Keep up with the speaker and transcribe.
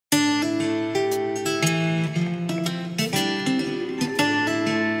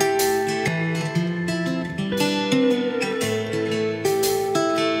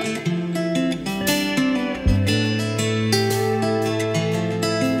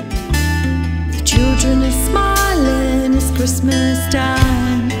Children are smiling, it's Christmas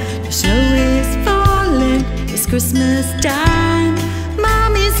time. The snow is falling, it's Christmas time.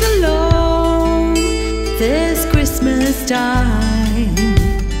 Mommy's alone this Christmas time,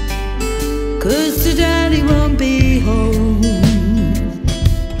 'cause the daddy won't be home.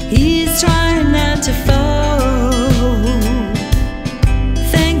 He's trying not to fall,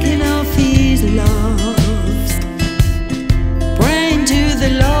 thinking of his loves, praying to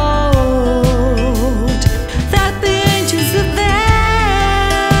the Lord that the angels are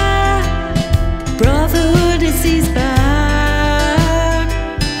there. Brotherhood is his back,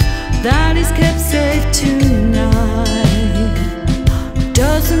 that is kept safe tonight,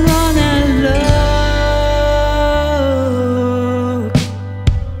 doesn't run out of love.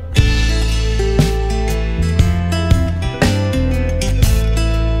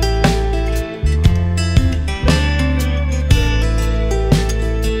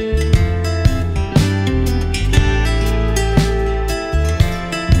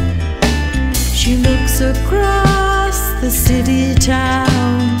 She looks across the city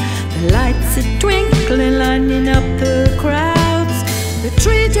town, the lights are twinkling, lighting up the crowds, the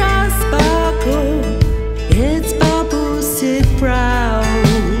treetops sparkle.